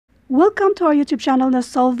Welcome to our YouTube channel na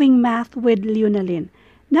Solving Math with Leonalyn.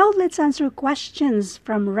 Now, let's answer questions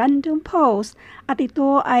from random posts at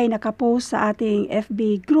ito ay nakapost sa ating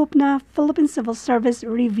FB group na Philippine Civil Service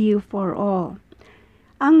Review for All.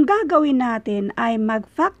 Ang gagawin natin ay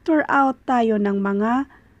mag-factor out tayo ng mga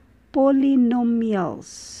polynomials.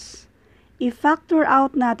 I-factor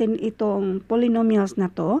out natin itong polynomials na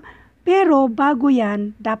to, pero bago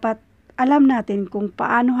yan, dapat alam natin kung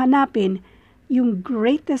paano hanapin yung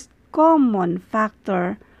greatest common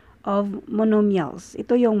factor of monomials.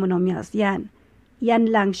 Ito yung monomials. Yan. Yan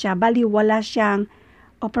lang siya. Bali, wala siyang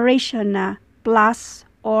operation na plus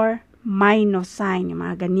or minus sign. Yung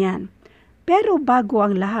mga ganyan. Pero bago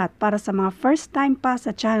ang lahat, para sa mga first time pa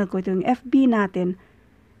sa channel ko, ito yung FB natin,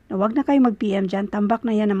 na huwag na kayong mag-PM dyan. Tambak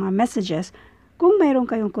na yan ng mga messages. Kung mayroon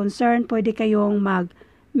kayong concern, pwede kayong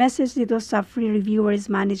mag-message dito sa free reviewers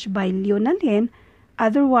managed by Leonalyn.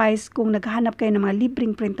 Otherwise, kung naghahanap kayo ng mga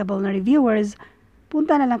libreng printable na reviewers,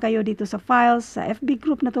 punta na lang kayo dito sa files sa FB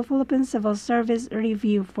group na to, Philippine Civil Service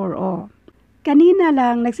Review for All. Kanina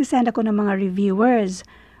lang nagsisend ako ng mga reviewers.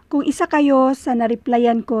 Kung isa kayo sa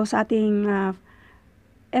na-replyan ko sa ating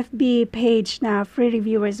FB page na Free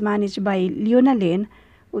Reviewers Managed by Leonalyn,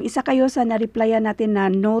 kung isa kayo sa na-replyan natin na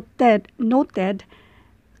noted,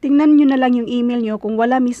 tingnan nyo na lang yung email nyo. Kung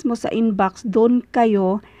wala mismo sa inbox, doon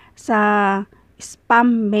kayo sa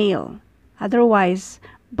spam mail. Otherwise,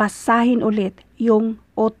 basahin ulit yung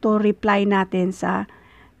auto-reply natin sa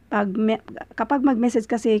kapag mag-message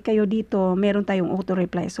kasi kayo dito, meron tayong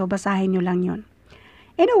auto-reply. So, basahin nyo lang yun.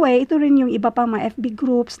 Anyway, ito rin yung iba pang mga FB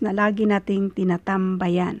groups na lagi nating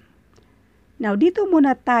tinatambayan. Now, dito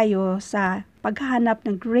muna tayo sa paghahanap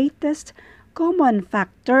ng greatest common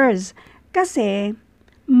factors. Kasi,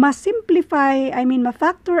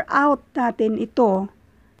 ma-factor out natin ito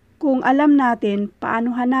kung alam natin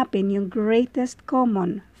paano hanapin yung greatest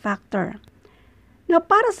common factor. Now,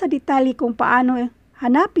 para sa detalye kung paano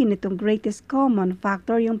hanapin itong greatest common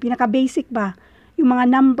factor, yung pinaka-basic ba, yung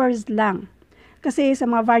mga numbers lang. Kasi sa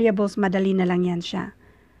mga variables, madali na lang yan siya.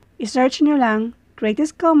 I-search nyo lang,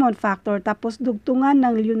 greatest common factor, tapos dugtungan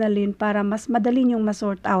ng Leonalyn para mas madali nyong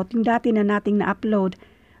ma-sort out yung dati na nating na-upload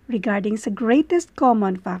regarding sa greatest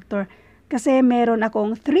common factor. Kasi meron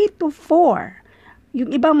akong 3 to 4.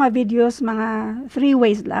 Yung ibang mga videos, mga 3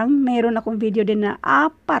 ways lang. Mayroon akong video din na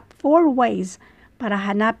 4 ways para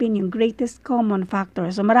hanapin yung greatest common factor.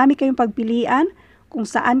 So, marami kayong pagpilian kung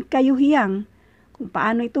saan kayo hiyang, kung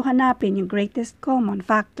paano ito hanapin yung greatest common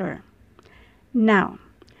factor. Now,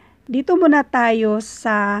 dito muna tayo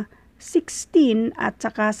sa 16 at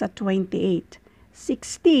saka sa 28.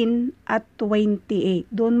 16 at 28.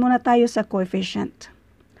 Doon muna tayo sa coefficient.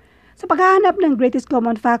 Sa paghahanap ng greatest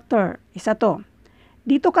common factor, isa to.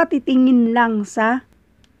 Dito ka titingin lang sa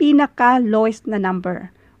pinaka-lowest na number,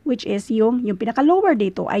 which is yung pinaka-lower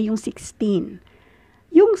dito ay yung 16.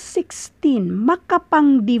 Yung 16,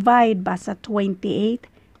 makapang-divide ba sa 28?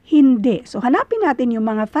 Hindi. So, hanapin natin yung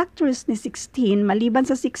mga factors ni 16. Maliban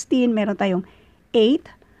sa 16, meron tayong 8,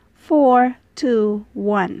 4, 2,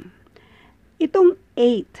 1. Itong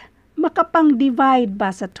 8, makapang-divide ba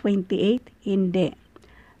sa 28? Hindi.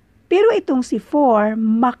 Pero itong si 4,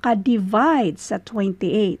 maka-divide sa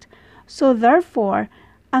 28. So, therefore,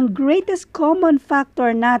 ang greatest common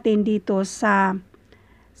factor natin dito sa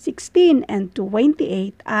 16 and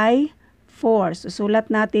 28 ay 4. Susulat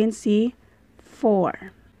natin si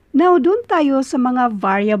 4. Now, dun tayo sa mga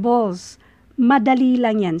variables. Madali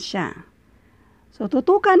lang yan siya. So,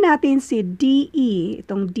 tutukan natin si DE,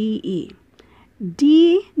 itong DE. D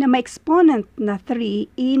na may exponent na 3,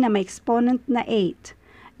 E na may exponent na 8.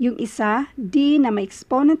 Yung isa, D na may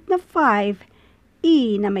exponent na 5,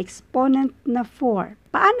 E na may exponent na 4.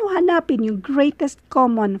 Paano hanapin yung greatest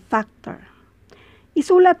common factor?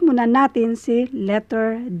 Isulat muna natin si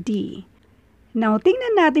letter D. Now,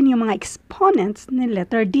 tingnan natin yung mga exponents ni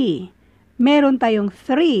letter D. Meron tayong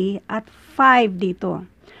 3 at 5 dito.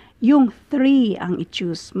 Yung 3 ang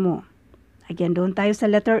i-choose mo. Again, doon tayo sa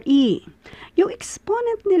letter E. Yung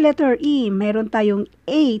exponent ni letter E, meron tayong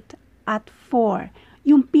 8 at 4.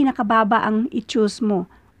 Yung pinakababa ang i-choose mo,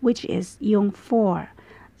 which is yung 4.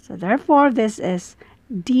 So, therefore, this is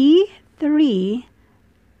D3,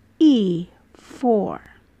 E4.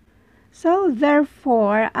 So,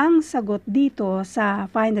 therefore, ang sagot dito sa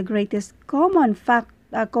find the greatest common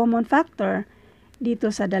factor dito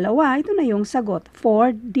sa dalawa, ito na yung sagot.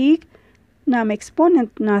 4, D na may exponent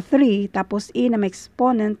na 3, tapos E na may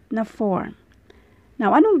exponent na 4.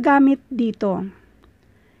 Now, anong gamit dito?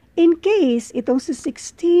 In case itong si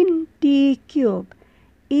 16D cube,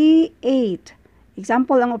 E8,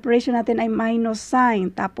 Example, ang operation natin ay minus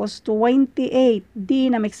sign, tapos 28,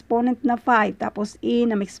 D na may exponent na 5, tapos E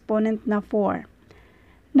na may exponent na 4.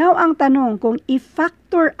 Now, ang tanong, kung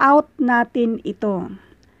i-factor out natin ito,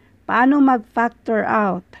 paano mag-factor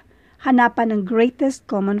out? Hanapan ng greatest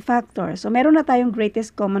common factor. So, meron na tayong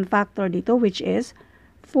greatest common factor dito, which is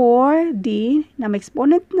 4D na may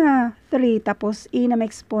exponent na 3, tapos E na may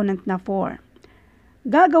exponent na 4.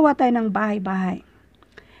 Gagawa tayo ng bahay-bahay.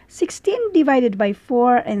 16 divided by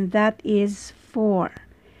 4, and that is 4.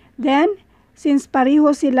 Then, since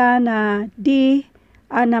pareho sila na D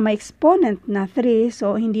na may exponent na 3,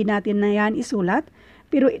 so hindi natin na yan isulat.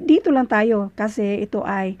 Pero dito lang tayo kasi ito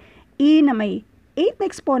ay E na may 8 na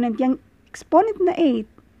exponent. Yung exponent na 8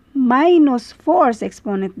 minus 4 sa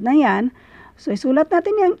exponent na yan. So, isulat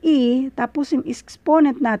natin yung E, tapos yung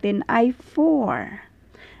exponent natin ay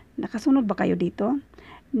 4. Nakasunod ba kayo dito?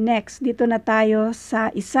 Next, dito na tayo sa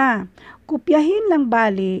isa. Kopyahin lang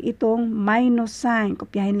bali itong minus sign.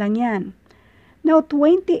 Kopyahin lang yan. Now,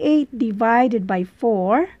 28 divided by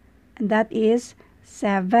 4, and that is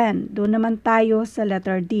 7. Doon naman tayo sa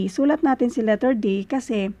letter D. Sulat natin si letter D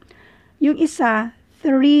kasi yung isa,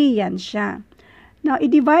 3 yan siya. Now,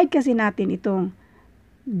 i-divide kasi natin itong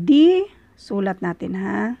D. Sulat natin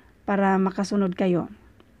ha, para makasunod kayo.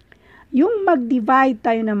 Yung mag-divide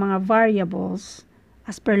tayo ng mga variables,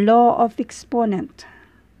 as per law of exponent.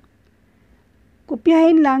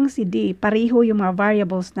 Kopyahin lang si D. Pareho yung mga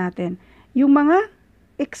variables natin. Yung mga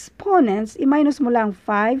exponents, i-minus mo lang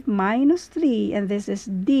 5 minus 3, and this is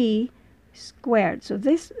D squared. So,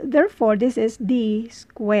 therefore, this is D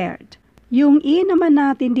squared. Yung E naman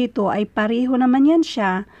natin dito ay pareho naman yan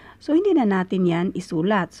siya, so hindi na natin yan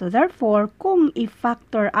isulat. So, therefore, kung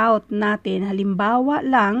i-factor out natin, halimbawa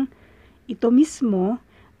lang, ito mismo,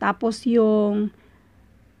 tapos yung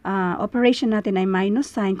operation natin ay minus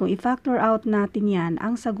sign, kung i-factor out natin yan,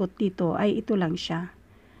 ang sagot dito ay ito lang siya.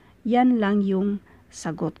 Yan lang yung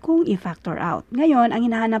sagot kung i-factor out. Ngayon, ang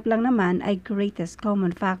hinahanap lang naman ay greatest common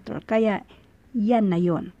factor. Kaya, yan na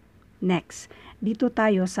yun. Next, dito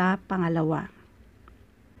tayo sa pangalawa.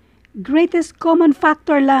 Greatest common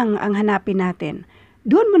factor lang ang hanapin natin.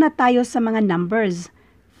 Doon muna tayo sa mga numbers.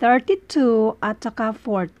 32 at saka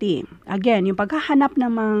 40. Again, yung paghahanap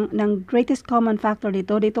ng greatest common factor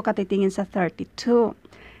dito ka titingin sa 32.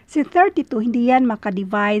 Si 32, hindi yan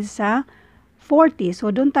makadivide sa 40. So,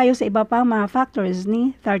 doon tayo sa iba pang mga factors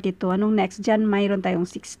ni 32. Anong next dyan? Mayroon tayong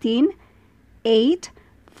 16, 8,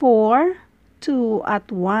 4, 2, at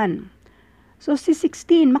 1. So, si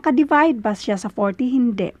 16, makadivide ba siya sa 40?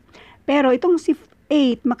 Hindi. Pero itong si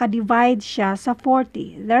 8, makadivide siya sa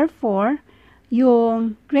 40. Therefore,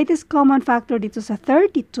 yung greatest common factor dito sa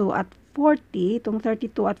 32 at 40, itong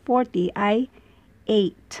 32 at 40 ay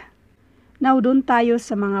 8. Now, doon tayo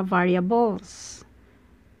sa mga variables.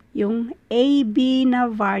 Yung AB na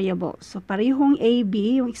variables. So, parehong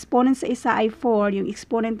AB, yung exponent sa isa ay 4, yung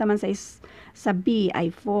exponent naman sa B ay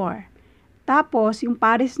 4. Tapos, yung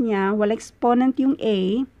pares niya, wala exponent yung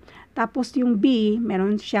A, tapos yung B,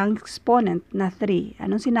 meron siyang exponent na 3.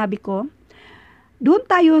 Anong sinabi ko? Doon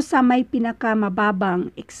tayo sa may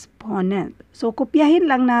pinakamababang exponent. So,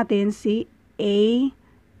 kopyahin lang natin si A,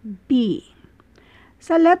 B.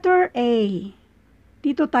 Sa letter A,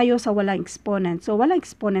 dito tayo sa walang exponent. So, walang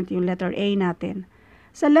exponent yung letter A natin.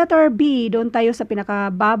 Sa letter B, doon tayo sa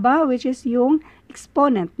pinakababa, which is yung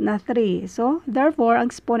exponent na 3. So, therefore,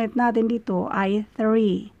 ang exponent natin dito ay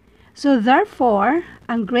 3. So, therefore,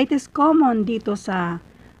 ang greatest common dito sa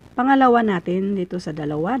pangalawa natin, dito sa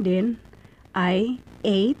dalawa din, ay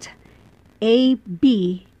 8AB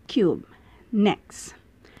cube. Next.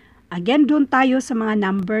 Again, doon tayo sa mga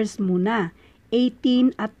numbers muna.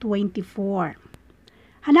 18 at 24.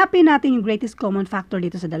 Hanapin natin yung greatest common factor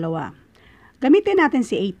dito sa dalawa. Gamitin natin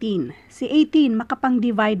si 18. Si 18,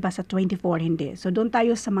 makapang-divide ba sa 24? Hindi. So, doon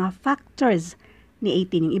tayo sa mga factors ni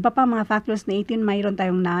 18. Yung iba pa mga factors ni 18, mayroon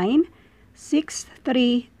tayong 9, 6,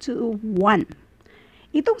 3, 2, 1.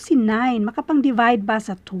 Itong si 9, makapang-divide ba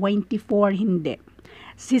sa 24? Hindi.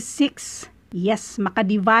 Si 6, yes,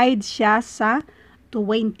 makadivide siya sa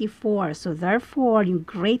 24. So, therefore, yung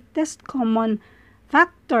greatest common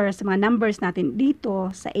factor sa mga numbers natin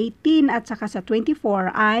dito sa 18 at saka sa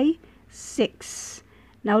 24 ay 6.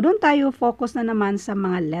 Now, doon tayo focus na naman sa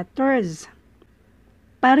mga letters.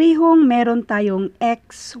 Parihong meron tayong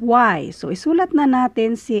x, y. So, isulat na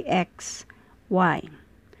natin si x, y.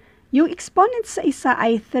 Yung exponent sa isa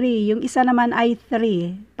ay 3, yung isa naman ay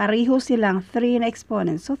 3. Pareho silang 3 na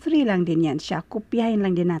exponent. So, 3 lang din yan siya. Kopyahin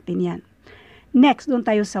lang din natin yan. Next, doon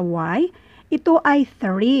tayo sa y. Ito ay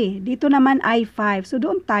 3. Dito naman ay 5. So,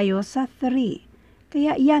 doon tayo sa 3.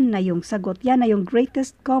 Kaya yan na yung sagot, yan na yung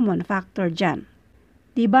greatest common factor dyan.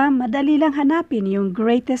 Diba, madali lang hanapin yung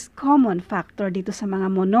greatest common factor dito sa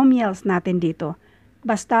mga monomials natin dito.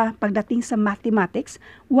 Basta pagdating sa mathematics,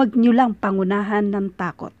 huwag nyo lang pangunahan ng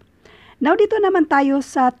takot. Now, dito naman tayo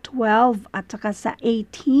sa 12 at saka sa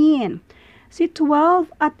 18. Si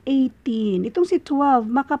 12 at 18. Itong si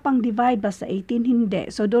 12, makapang-divide ba sa 18?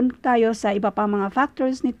 Hindi. So, doon tayo sa iba pang mga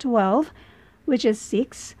factors ni 12, which is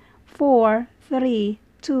 6, 4, 3,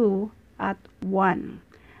 2, at 1.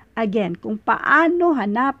 Again, kung paano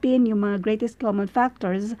hanapin yung mga greatest common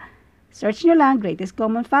factors, search nyo lang, greatest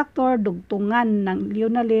common factor, dugtungan ng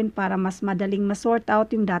Leonalyn para mas madaling masort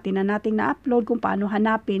out yung dati na nating na-upload kung paano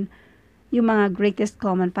hanapin yung mga greatest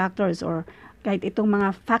common factors or kahit itong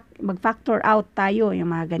mga mag-factor out tayo,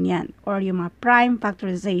 yung mga ganyan, or yung mga prime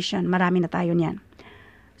factorization, marami na tayo niyan.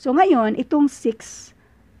 So ngayon, itong 6,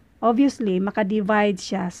 obviously, makadivide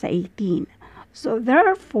siya sa 18. So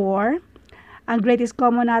therefore, ang greatest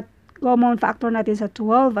common factor natin sa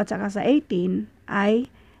 12 at saka sa 18 ay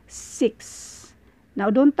 6. Now,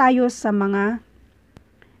 doon tayo sa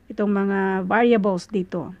itong mga variables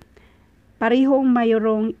dito. Parehong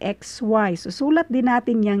mayroong xy. Susulat din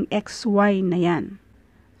natin yung xy na yan.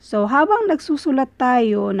 So, habang nagsusulat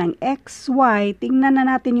tayo ng xy, tingnan na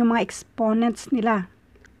natin yung mga exponents nila.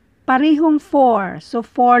 Parehong 4. So,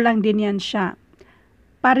 4 lang din yan siya.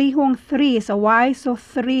 Parehong 3 sa y, so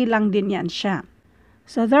 3 lang din yan siya.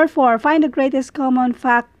 So therefore, find the greatest common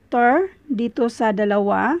factor dito sa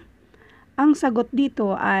dalawa. Ang sagot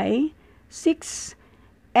dito ay 6,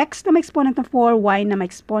 x na may exponent na 4, y na may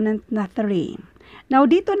exponent na 3. Now,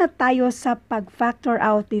 dito na tayo sa pag-factor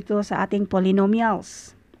out dito sa ating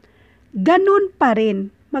polynomials. Ganun pa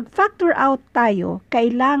rin, mag-factor out tayo,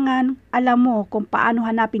 kailangan alam mo kung paano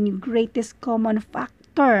hanapin yung greatest common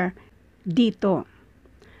factor dito.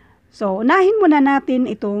 So, unahin muna natin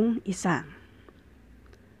itong isa.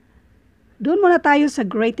 Doon muna tayo sa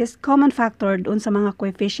greatest common factor doon sa mga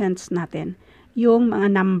coefficients natin. Yung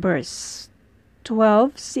mga numbers.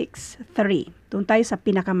 12, 6, 3. Doon tayo sa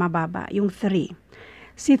pinakamababa, yung 3.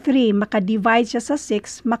 Si 3, makadivide siya sa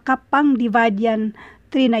 6, makapang-divide yan,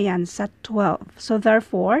 3 na yan sa 12. So,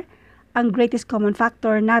 therefore, ang greatest common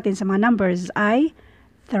factor natin sa mga numbers ay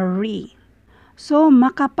 3. So,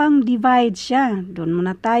 makapang-divide siya. Doon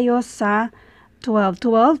muna tayo sa 12.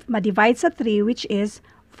 12, ma-divide sa 3, which is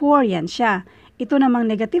 4, yan siya. Ito namang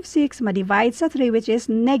negative 6, ma-divide sa 3, which is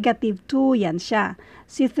negative 2, yan siya.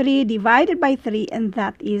 Si 3 divided by 3, and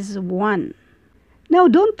that is 1. Now,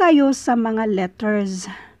 doon tayo sa mga letters.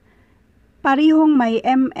 Parihong may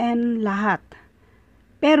MN lahat.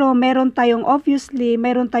 Pero, meron tayong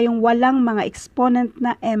walang mga exponent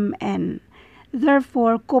na MN.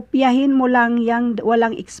 Therefore, kopyahin mo lang yung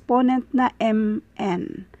walang exponent na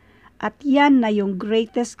MN. At yan na yung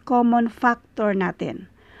greatest common factor natin.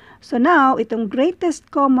 So now, itong greatest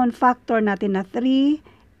common factor natin na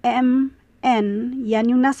 3MN, yan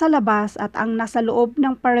yung nasa labas at ang nasa loob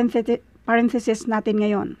ng parenthesis natin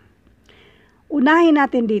ngayon. Unahin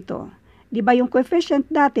natin dito. Di ba yung coefficient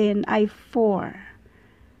natin ay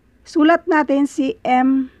 4. Sulat natin si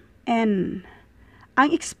MN.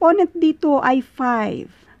 Ang exponent dito ay 5.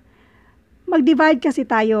 Mag-divide kasi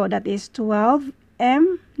tayo. That is 12.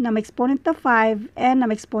 M na may exponent na 5. N na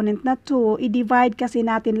may exponent na 2. I-divide kasi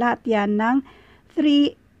natin lahat yan ng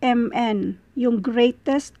 3MN. Yung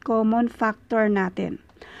greatest common factor natin.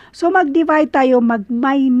 So, mag-divide tayo.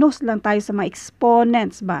 Mag-minus lang tayo sa mga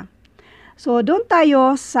exponents ba? So, doon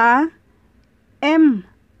tayo sa M5.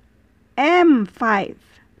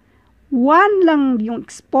 1 lang yung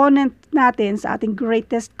exponent natin sa ating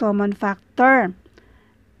greatest common factor.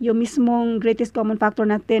 Yung mismong greatest common factor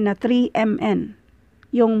natin na 3MN.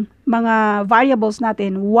 Yung mga variables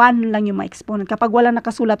natin, 1 lang yung mga exponent. Kapag wala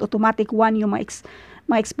nakasulat, automatic 1 yung mga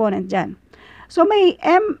exponent dyan. So may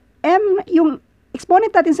yung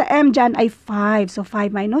exponent natin sa M dyan ay 5. So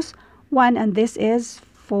 5 minus 1 and this is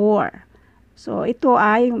 4. So ito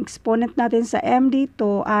ay, yung exponent natin sa M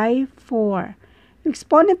dito ay 4. Yung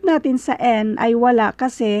exponent natin sa N ay wala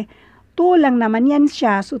kasi 2 lang naman yan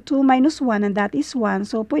siya. So, 2 minus 1 and that is 1.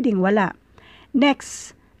 So, pwedeng wala.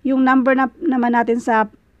 Next, yung number naman natin sa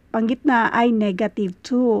panggitna ay negative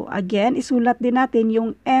 2. Again, isulat din natin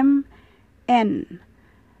yung MN.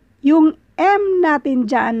 Yung M natin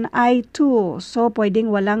dyan ay 2. So,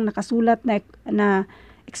 pwedeng walang nakasulat na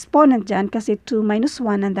exponent dyan kasi 2 minus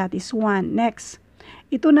 1 and that is 1. Next,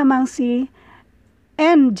 ito namang si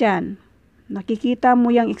N dyan. Nakikita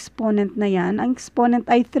mo yung exponent na yan. Ang exponent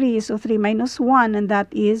ay 3. So, 3 minus 1 and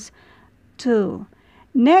that is 2.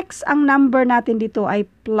 Next, ang number natin dito ay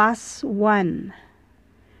plus 1.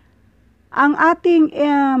 Ang ating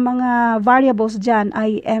mga variables dyan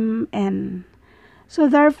ay mn. So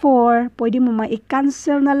therefore, pwede mo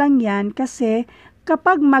ma-cancel na lang yan kasi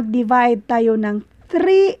kapag mag-divide tayo ng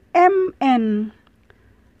 3mn,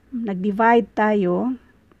 nag-divide tayo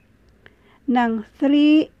ng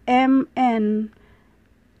 3mn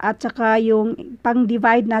at saka yung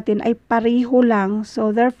pang-divide natin ay pareho lang.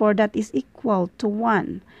 So therefore, that is equal to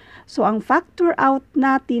 1. So ang factor out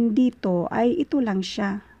natin dito ay ito lang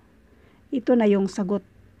siya. Ito na yung sagot.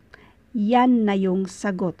 Yan na yung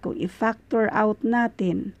sagot. Kung i-factor out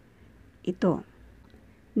natin, ito.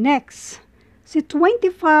 Next, si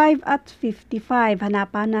 25 at 55.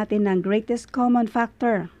 Hanapan natin ng greatest common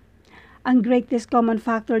factor. Ang greatest common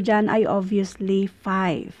factor dyan ay obviously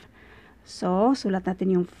 5. So, sulat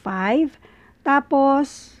natin yung 5.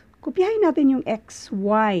 Tapos, kopyahin natin yung x,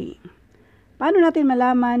 y. Paano natin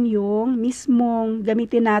malaman yung mismong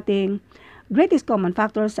gamitin nating greatest common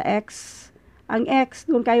factor sa x? Ang x,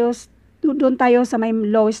 doon tayo sa may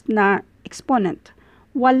lowest na exponent.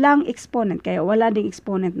 Walang exponent, kaya wala ding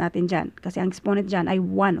exponent natin dyan. Kasi ang exponent dyan ay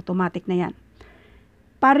 1, automatic na yan.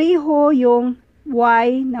 Pareho yung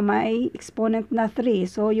y na may exponent na 3.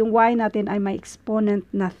 So, yung y natin ay may exponent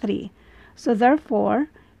na 3. So, therefore,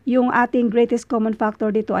 yung ating greatest common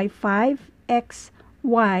factor dito ay 5x,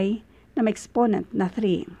 y na may exponent na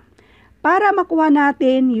 3. Para makuha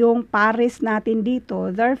natin yung pares natin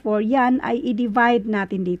dito, therefore, yan ay i-divide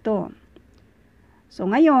natin dito. So,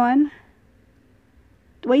 ngayon,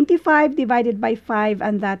 25 divided by 5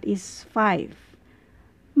 and that is 5.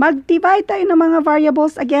 Mag-divide tayo ng mga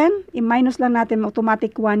variables again. I-minus lang natin,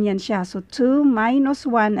 automatic 1 yan siya. So, 2 minus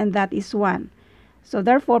 1 and that is 1. So,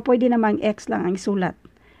 therefore, pwede namang x lang ang isulat.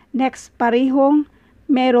 Next, parehong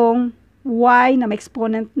merong y na may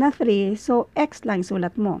exponent na 3. So, x lang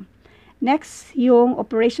isulat mo. Next, yung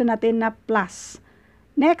operation natin na plus.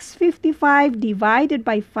 Next, 55 divided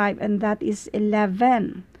by 5 and that is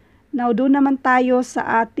 11. Now, doon naman tayo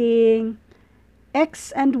sa ating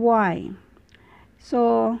x and y.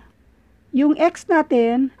 So, yung x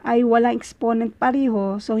natin ay walang exponent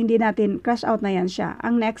pareho. So, hindi natin crush out na yan siya.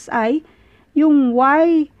 Ang next ay yung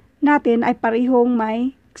y natin ay parehong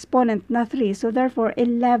may exponent na 3. So, therefore,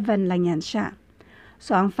 11 lang yan siya.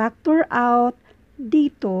 So, ang factor out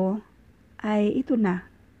dito ay ito na.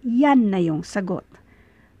 Yan na yung sagot.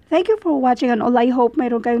 Thank you for watching and all. I hope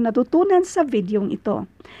mayroon kayong natutunan sa videong ito.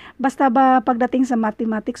 Basta ba pagdating sa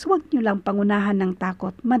mathematics, huwag nyo lang pangunahan ng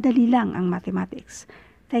takot. Madali lang ang mathematics.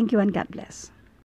 Thank you and God bless.